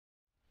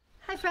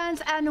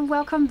friends, and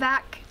welcome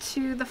back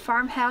to the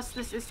farmhouse.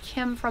 This is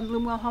Kim from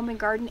Bloomwell Home and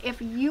Garden.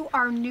 If you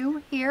are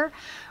new here,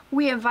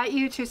 we invite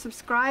you to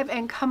subscribe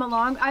and come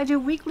along. I do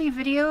weekly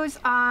videos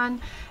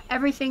on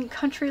everything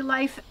country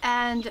life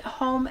and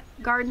home,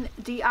 garden,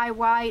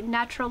 DIY,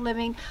 natural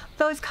living,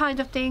 those kind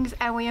of things,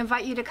 and we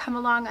invite you to come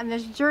along on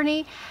this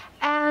journey.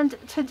 And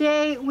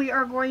today we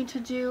are going to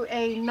do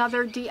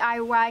another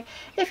DIY.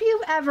 If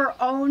you've ever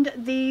owned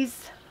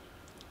these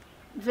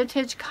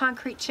vintage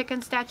concrete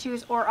chicken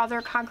statues or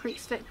other concrete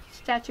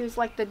statues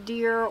like the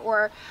deer,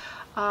 or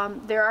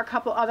there are a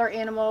couple other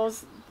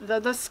animals,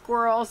 the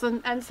squirrels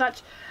and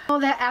such,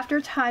 know that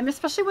after time,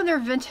 especially when they're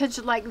vintage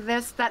like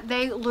this, that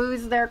they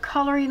lose their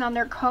coloring on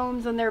their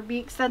combs and their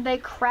beaks, and they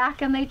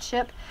crack and they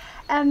chip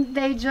and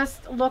they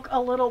just look a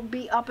little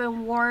beat up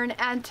and worn.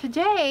 And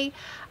today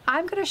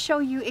I'm going to show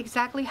you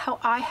exactly how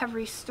I have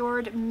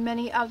restored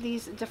many of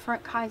these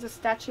different kinds of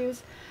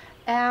statues.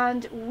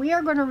 And we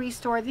are going to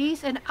restore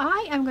these, and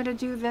I am going to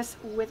do this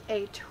with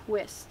a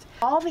twist.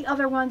 All the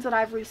other ones that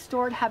I've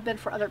restored have been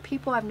for other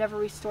people. I've never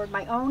restored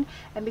my own,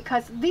 and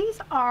because these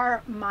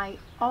are my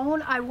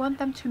own, I want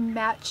them to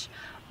match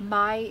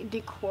my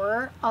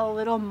decor a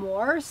little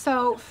more.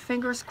 So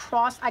fingers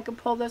crossed I can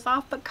pull this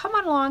off. But come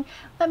on along,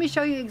 let me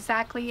show you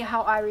exactly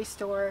how I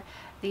restore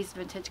these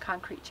vintage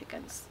concrete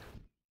chickens.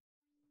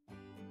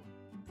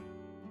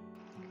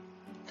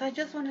 So I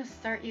just want to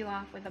start you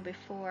off with a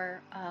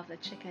before of the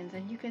chickens,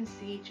 and you can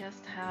see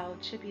just how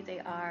chippy they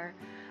are,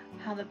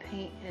 how the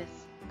paint is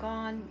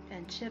gone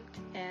and chipped,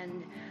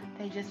 and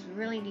they just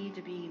really need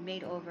to be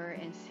made over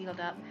and sealed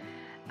up.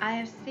 I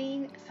have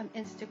seen some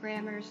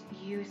Instagrammers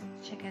use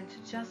chickens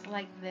just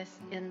like this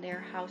in their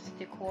house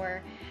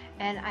decor,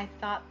 and I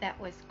thought that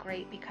was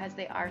great because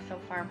they are so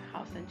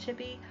farmhouse and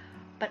chippy.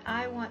 But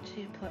I want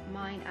to put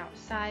mine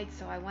outside,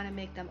 so I want to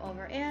make them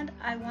over, and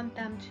I want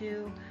them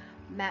to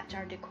match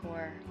our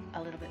decor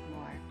a little bit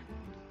more.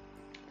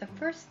 The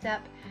first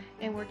step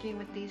in working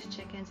with these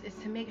chickens is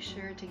to make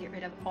sure to get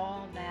rid of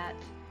all that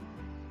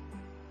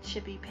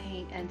chippy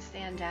paint and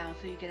sand down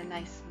so you get a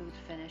nice smooth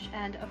finish.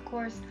 And of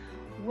course,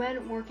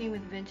 when working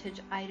with vintage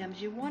items,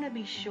 you want to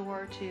be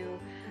sure to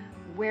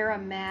wear a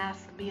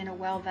mask, be in a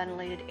well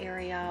ventilated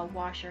area,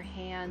 wash your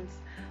hands.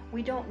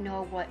 We don't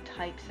know what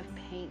types of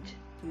paint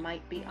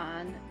might be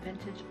on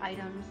vintage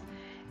items,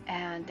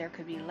 and there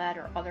could be lead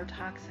or other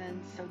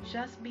toxins, so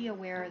just be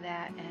aware of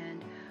that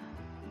and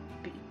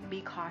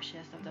be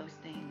cautious of those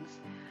things.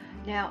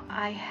 Now,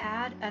 I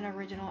had an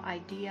original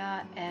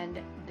idea, and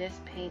this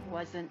paint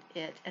wasn't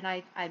it, and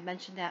I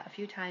mentioned that a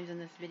few times in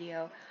this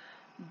video,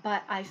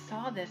 but I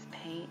saw this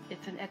paint.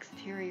 It's an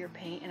exterior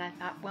paint, and I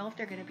thought, well, if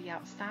they're going to be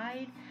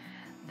outside,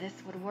 this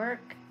would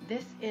work.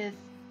 This is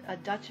a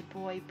Dutch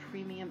Boy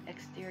premium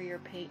exterior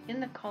paint in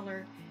the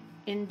color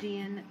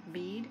Indian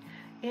Bead.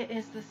 It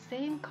is the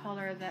same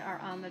color that are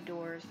on the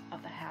doors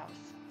of the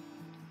house.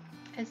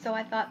 And so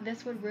I thought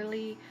this would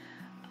really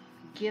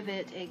give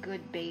it a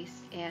good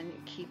base and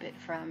keep it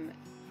from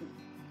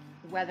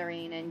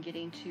weathering and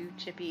getting too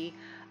chippy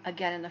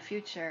again in the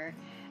future.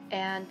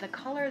 And the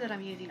color that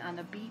I'm using on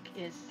the beak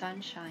is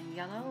Sunshine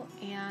Yellow,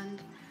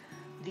 and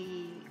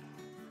the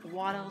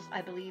wattles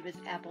I believe is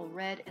Apple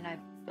Red, and I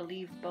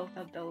believe both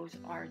of those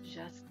are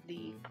just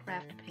the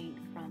craft paint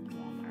from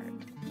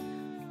Walmart.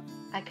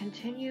 I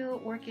continue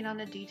working on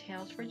the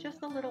details for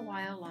just a little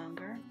while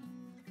longer,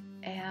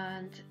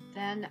 and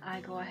then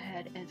I go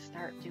ahead and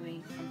start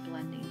doing some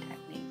blending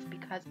techniques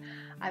because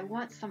I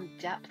want some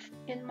depth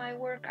in my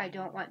work. I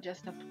don't want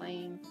just a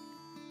plain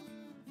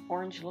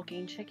orange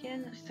looking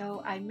chicken,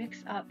 so I mix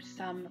up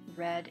some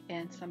red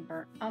and some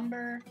burnt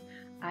umber.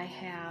 I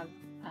have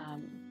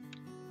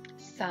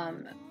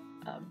some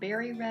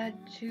berry red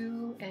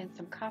too, and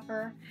some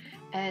copper,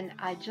 and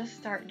I just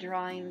start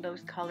drawing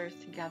those colors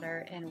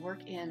together and work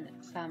in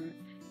some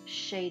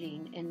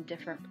shading in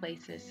different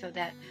places so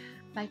that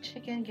my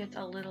chicken gets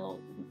a little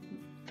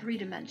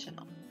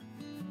three-dimensional.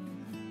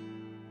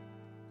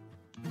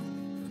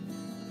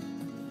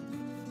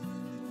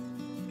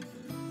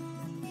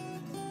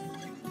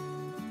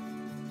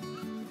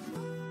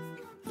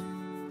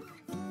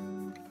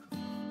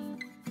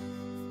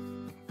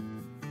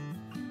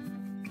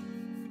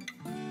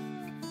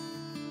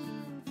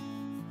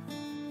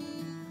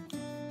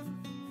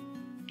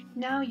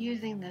 Now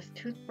using this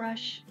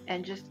toothbrush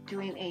and just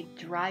doing a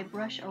dry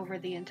brush over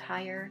the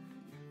entire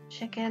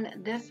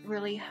chicken, this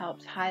really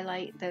helps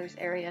highlight those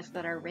areas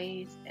that are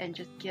raised and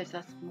just gives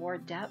us more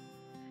depth.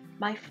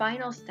 My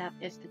final step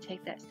is to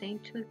take that same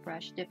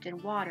toothbrush dipped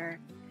in water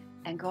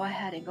and go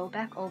ahead and go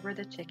back over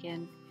the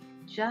chicken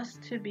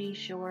just to be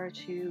sure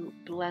to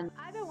blend.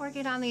 I've been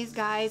working on these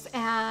guys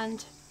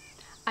and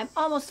I'm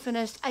almost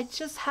finished. I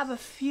just have a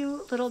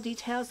few little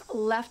details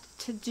left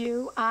to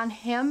do on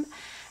him.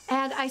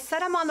 And I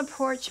set him on the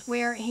porch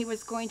where he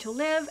was going to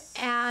live,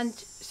 and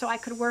so I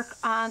could work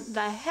on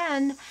the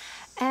hen.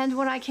 And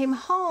when I came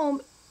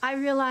home, I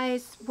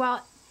realized,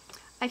 well,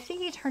 I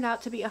think he turned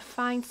out to be a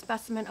fine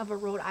specimen of a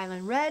Rhode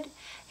Island Red.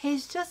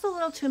 He's just a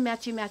little too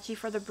matchy-matchy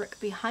for the brick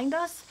behind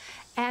us,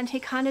 and he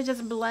kind of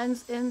just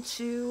blends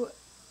into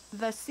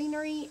the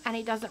scenery and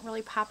it doesn't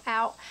really pop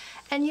out.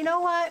 And you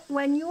know what?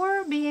 When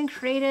you're being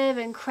creative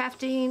and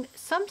crafting,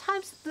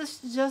 sometimes this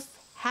just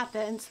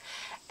happens.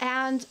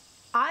 And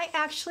I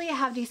actually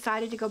have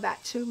decided to go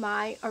back to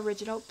my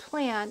original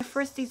plan. When I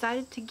first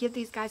decided to give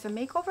these guys a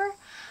makeover,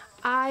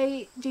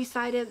 I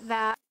decided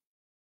that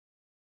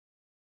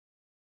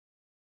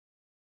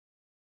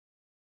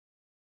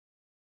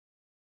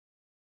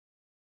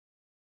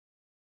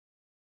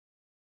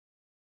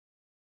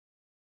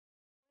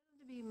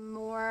to be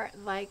more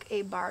like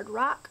a barred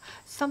rock,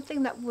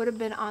 something that would have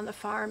been on the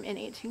farm in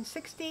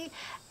 1860,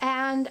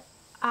 and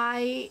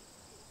I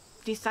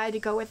decided to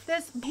go with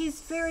this.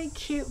 He's very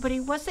cute, but he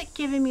wasn't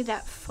giving me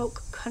that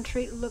folk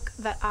country look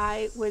that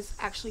I was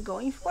actually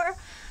going for.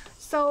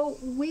 So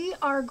we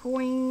are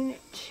going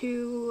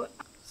to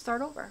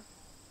start over.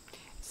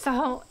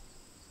 So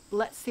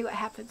let's see what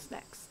happens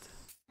next.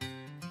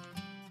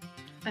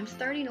 I'm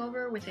starting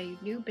over with a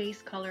new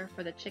base color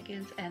for the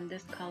chickens, and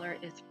this color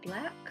is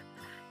black.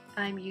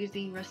 I'm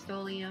using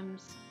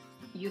Rust-Oleum's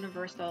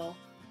Universal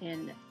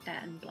in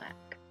satin black.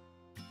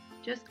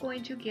 Just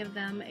going to give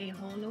them a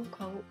whole new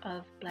coat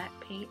of black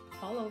paint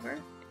all over,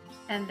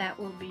 and that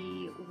will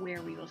be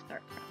where we will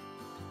start from.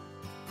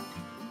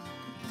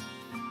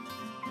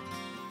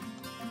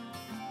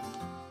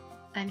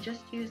 I'm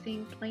just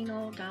using plain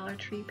old Dollar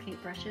Tree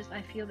paintbrushes.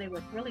 I feel they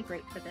work really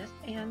great for this,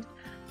 and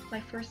my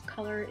first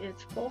color is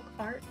Folk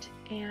Art,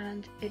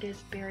 and it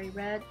is berry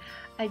red.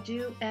 I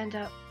do end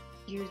up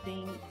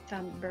using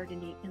some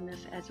burgundy in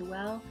this as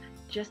well,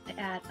 just to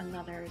add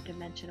another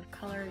dimension of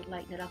color,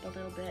 lighten it up a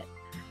little bit,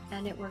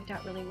 and it worked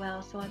out really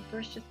well. So I'm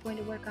first just going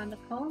to work on the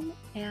comb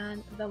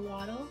and the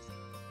wattles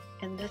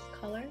in this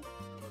color,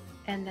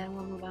 and then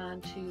we'll move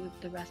on to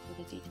the rest of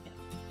the detail.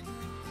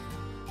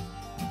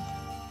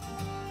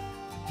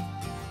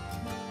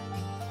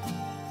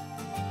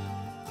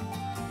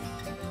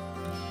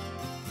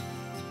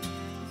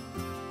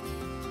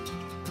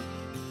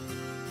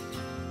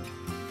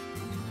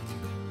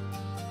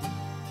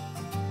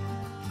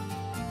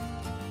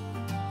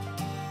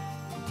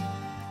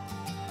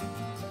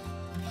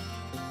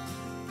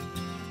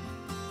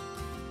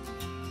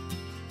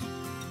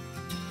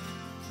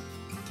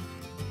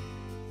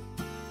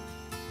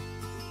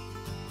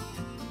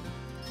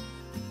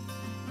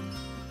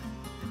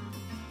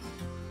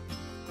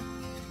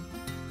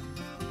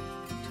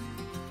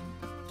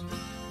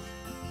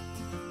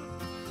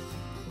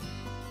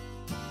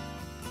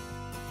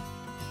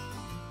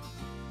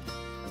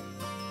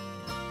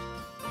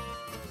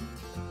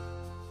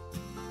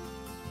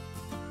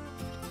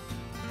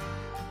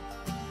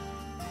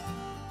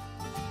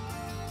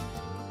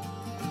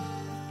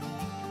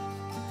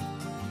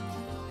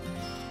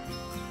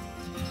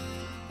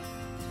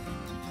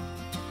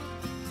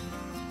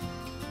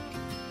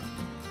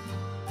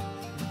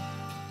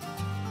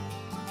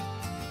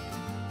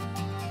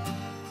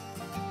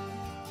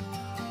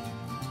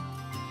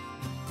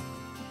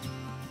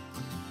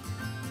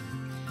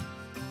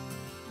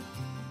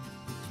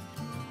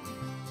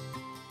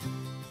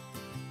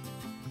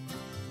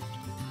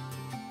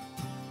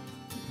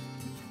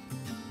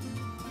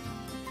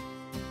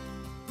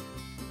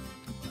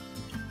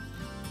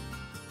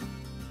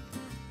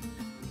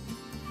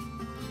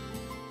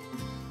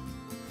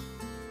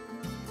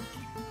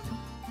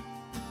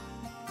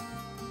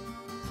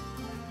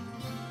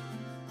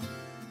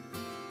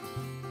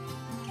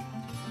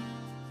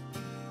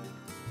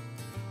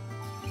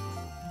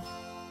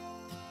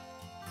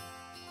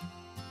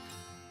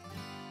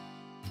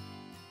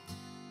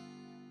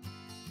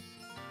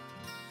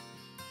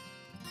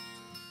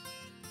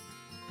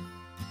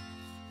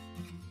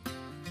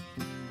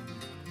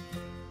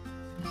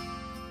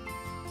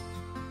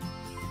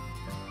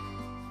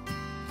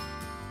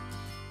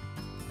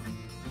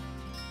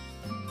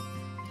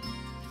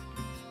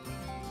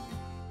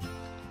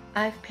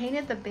 I've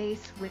painted the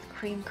base with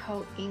Cream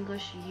Coat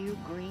English U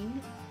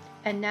Green,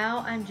 and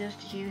now I'm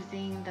just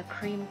using the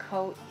Cream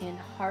Coat in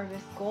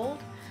Harvest Gold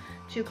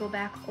to go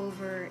back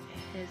over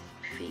his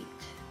feet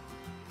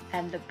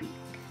and the beak.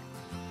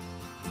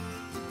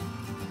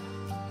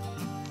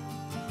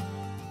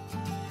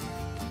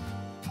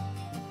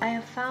 I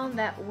have found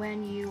that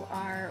when you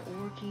are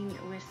working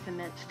with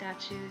cement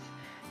statues,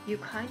 you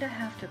kind of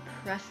have to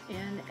press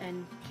in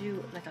and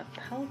do like a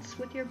pounce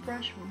with your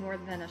brush more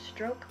than a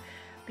stroke,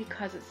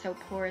 because it's so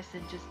porous,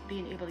 and just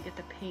being able to get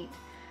the paint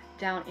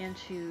down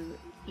into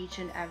each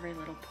and every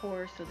little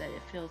pore so that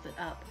it fills it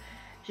up.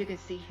 As you can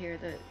see here,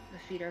 the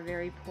feet are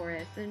very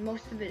porous, and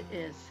most of it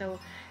is. So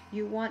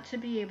you want to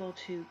be able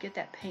to get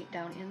that paint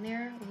down in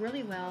there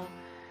really well,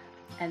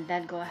 and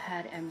then go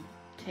ahead and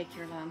take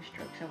your long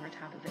strokes over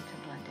top of it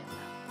to blend it well.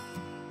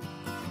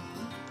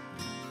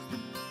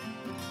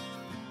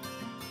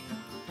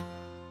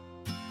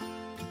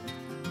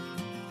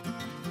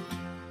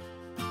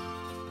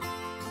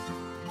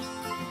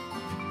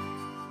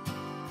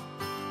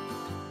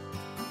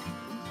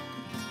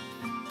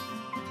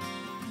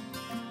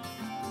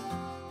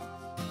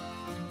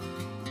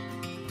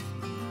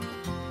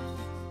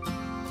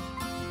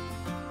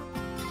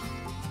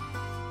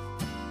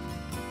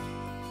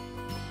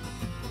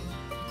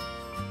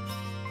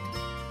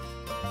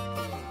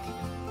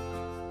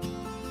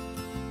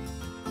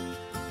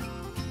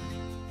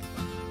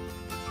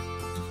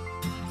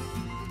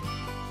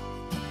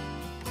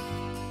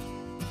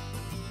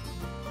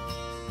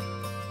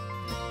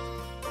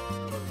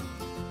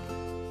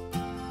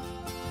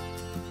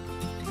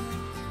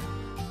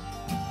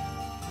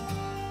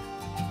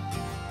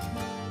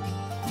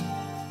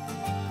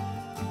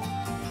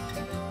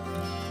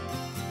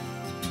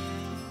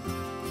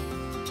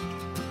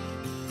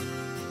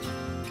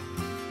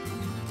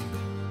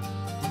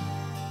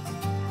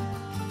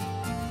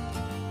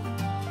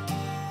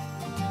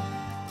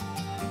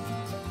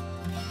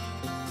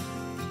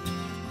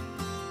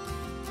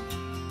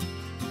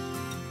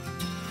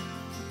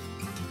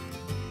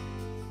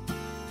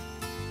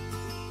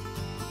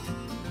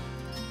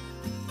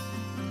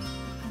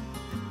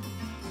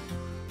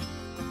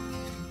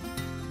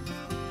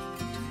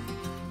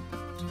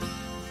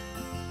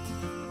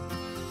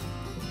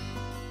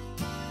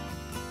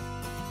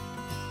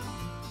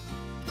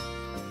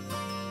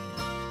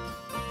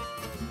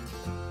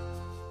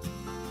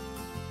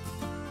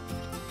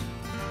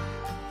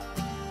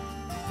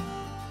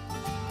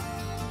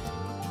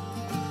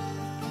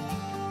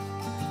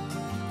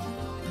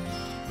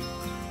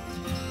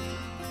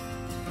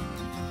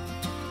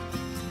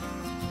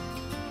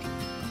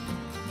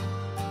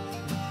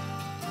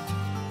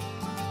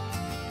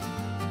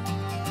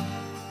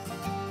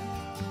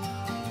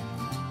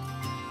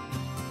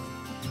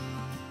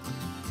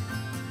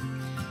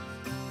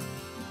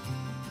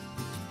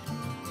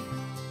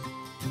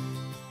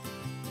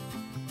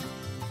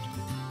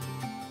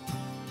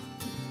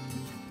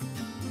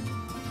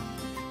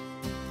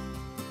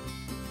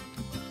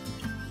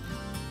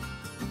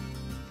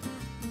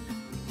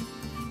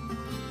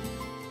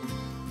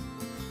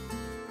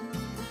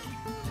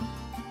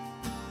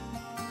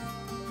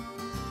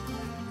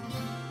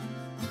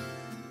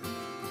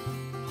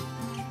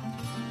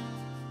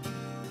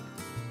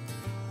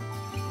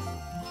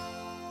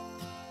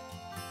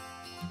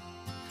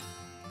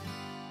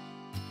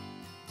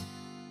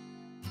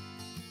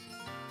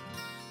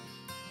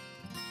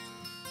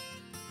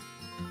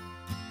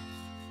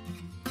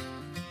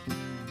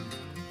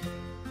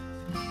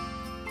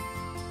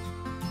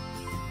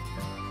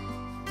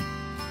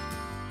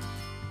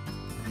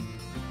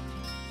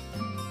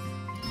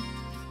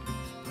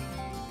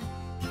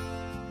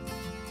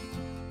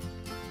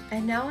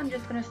 And now I'm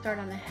just going to start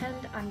on the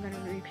hand. I'm going to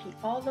repeat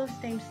all those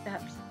same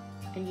steps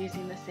and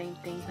using the same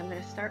things. I'm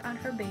going to start on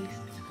her base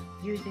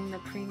using the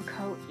Cream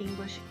Coat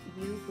English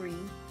U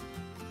Green.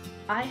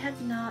 I had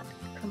not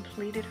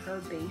completed her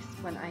base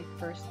when I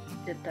first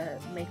did the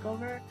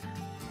makeover,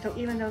 so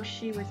even though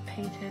she was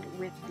painted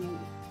with the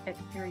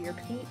exterior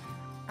paint,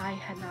 I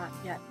had not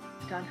yet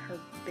done her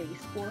base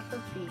or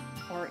her feet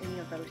or any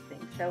of those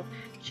things. So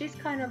she's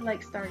kind of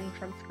like starting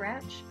from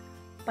scratch,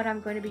 but I'm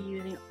going to be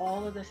using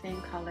all of the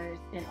same colors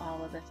in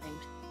all of the same.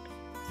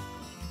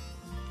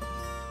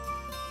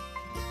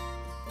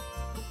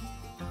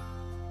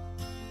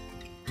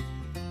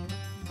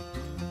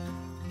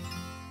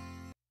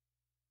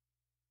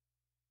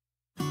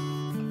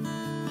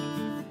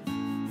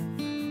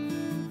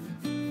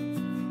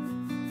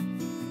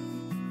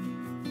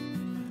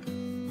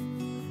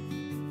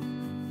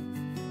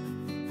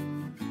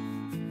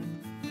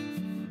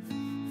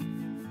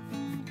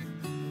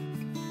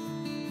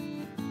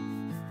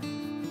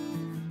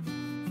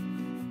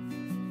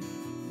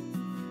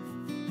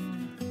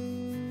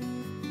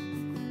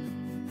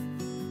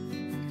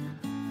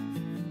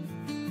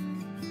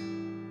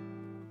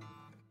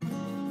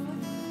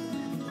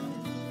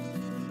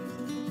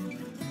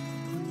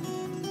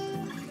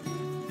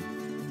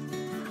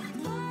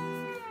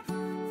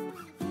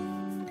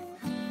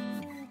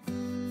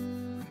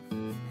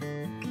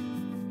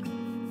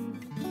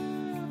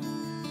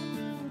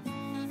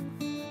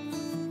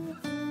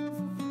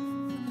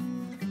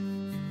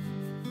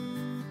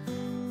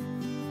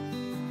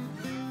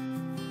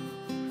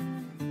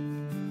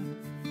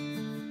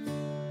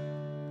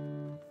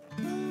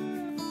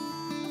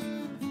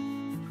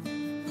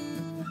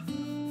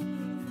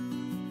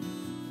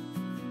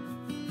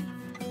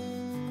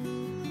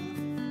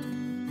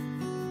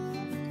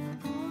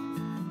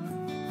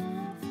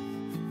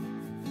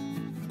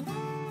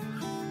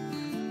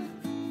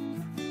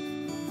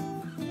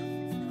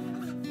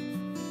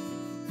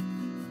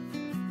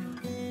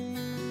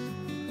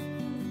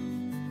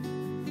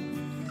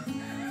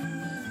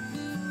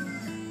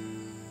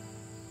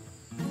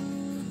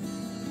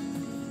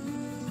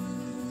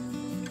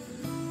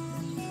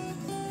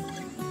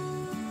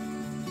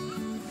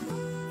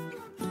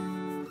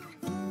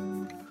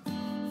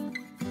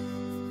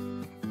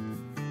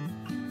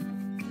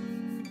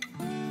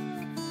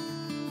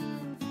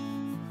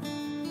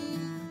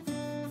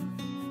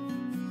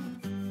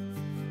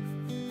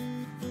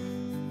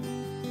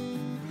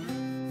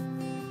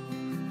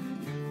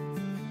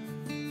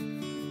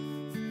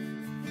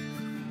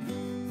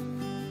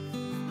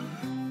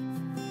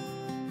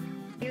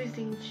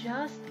 Using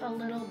just a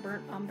little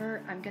burnt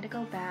umber, I'm going to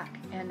go back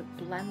and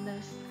blend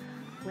this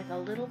with a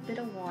little bit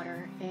of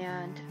water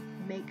and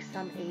make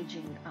some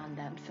aging on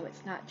them, so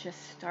it's not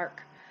just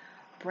stark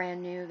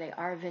brand new. They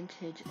are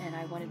vintage, and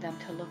I wanted them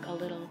to look a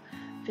little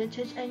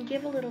vintage and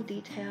give a little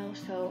detail,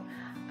 so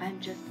I'm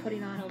just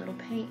putting on a little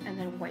paint and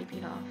then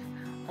wiping off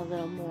a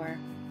little more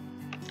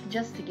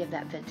just to give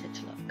that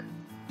vintage look.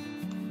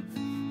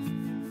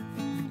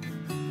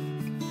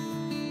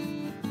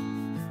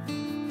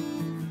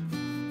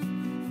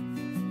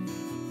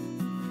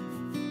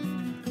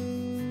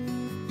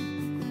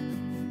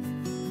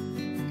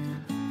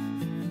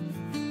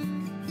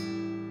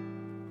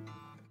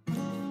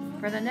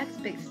 For the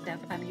next big step,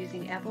 I'm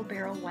using Apple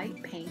Barrel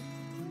white paint.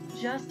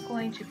 Just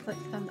going to put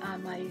some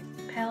on my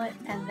palette,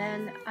 and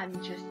then I'm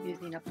just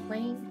using a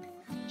plain,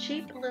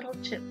 cheap little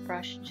chip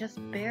brush, just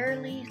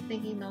barely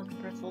sinking those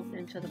bristles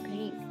into the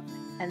paint.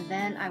 And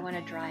then I want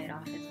to dry it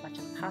off as much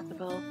as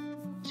possible.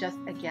 Just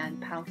again,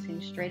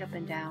 pouncing straight up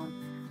and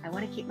down. I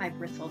want to keep my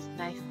bristles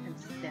nice and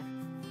stiff.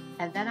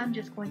 And then I'm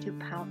just going to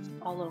pounce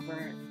all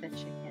over the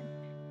chicken.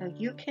 Now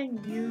you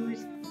can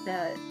use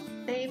the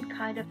same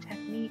kind of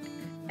technique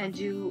and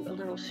do a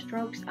little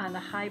strokes on the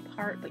high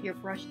part, but your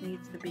brush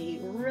needs to be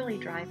really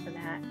dry for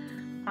that.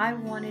 I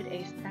wanted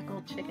a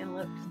speckled chicken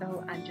look,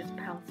 so I'm just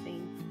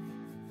pouncing,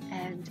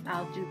 and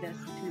I'll do this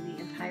to the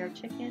entire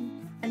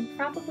chicken, and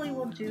probably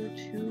will do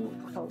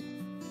 2 coats.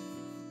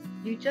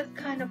 You just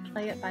kind of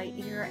play it by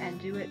ear and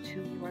do it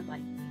to your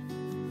liking.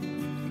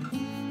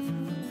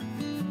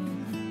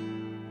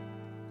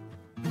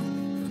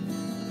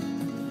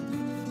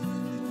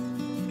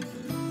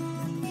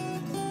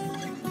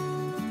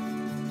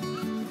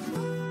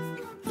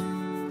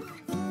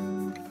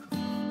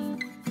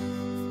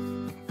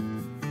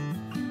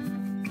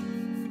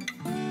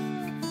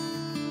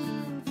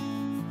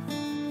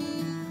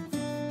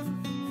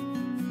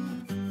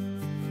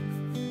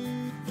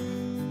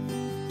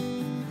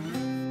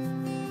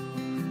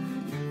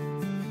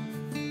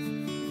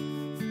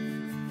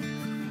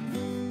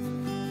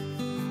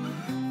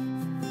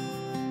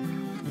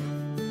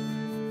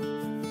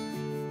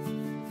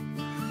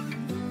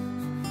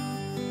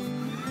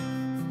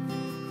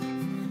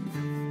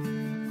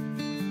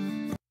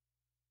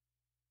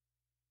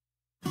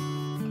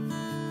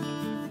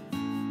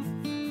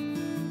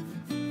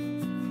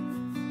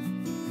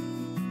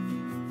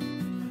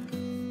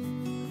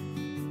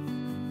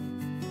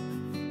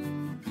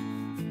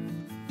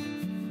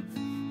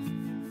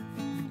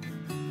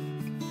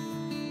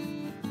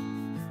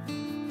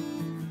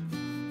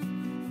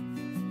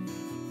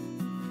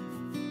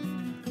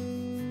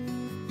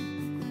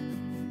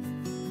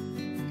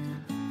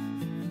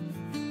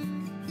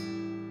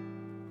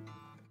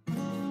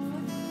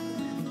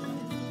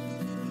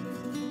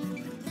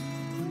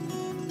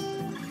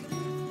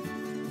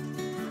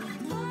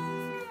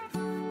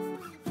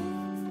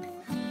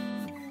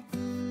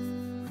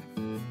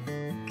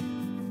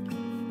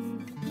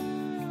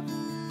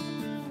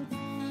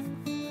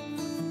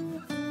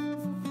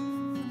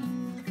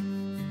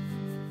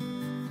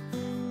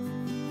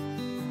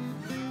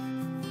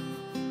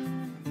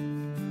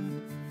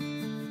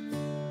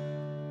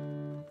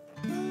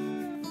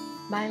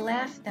 My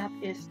last step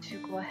is to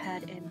go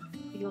ahead and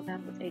seal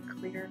them with a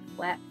clear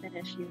flat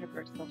finish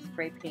universal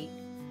spray paint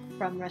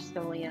from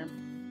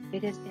Rust-Oleum.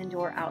 It is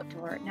indoor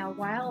outdoor. Now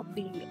while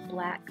the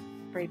black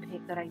spray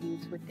paint that I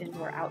use with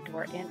indoor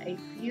outdoor and a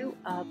few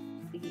of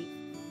the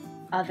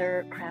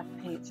other craft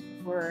paints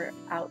were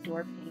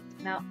outdoor paints,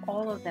 not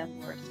all of them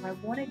were, so I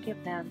want to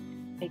give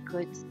them a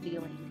good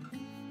sealing.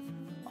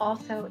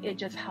 Also, it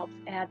just helps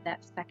add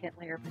that second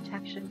layer of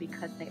protection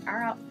because they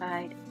are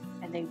outside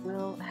and they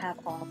will have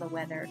all the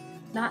weather.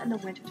 Not in the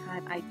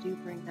wintertime, I do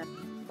bring them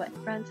in. But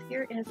friends,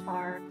 here is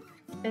our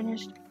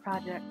finished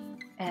project,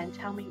 and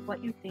tell me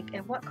what you think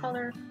and what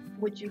color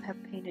would you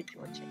have painted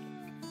your chicken?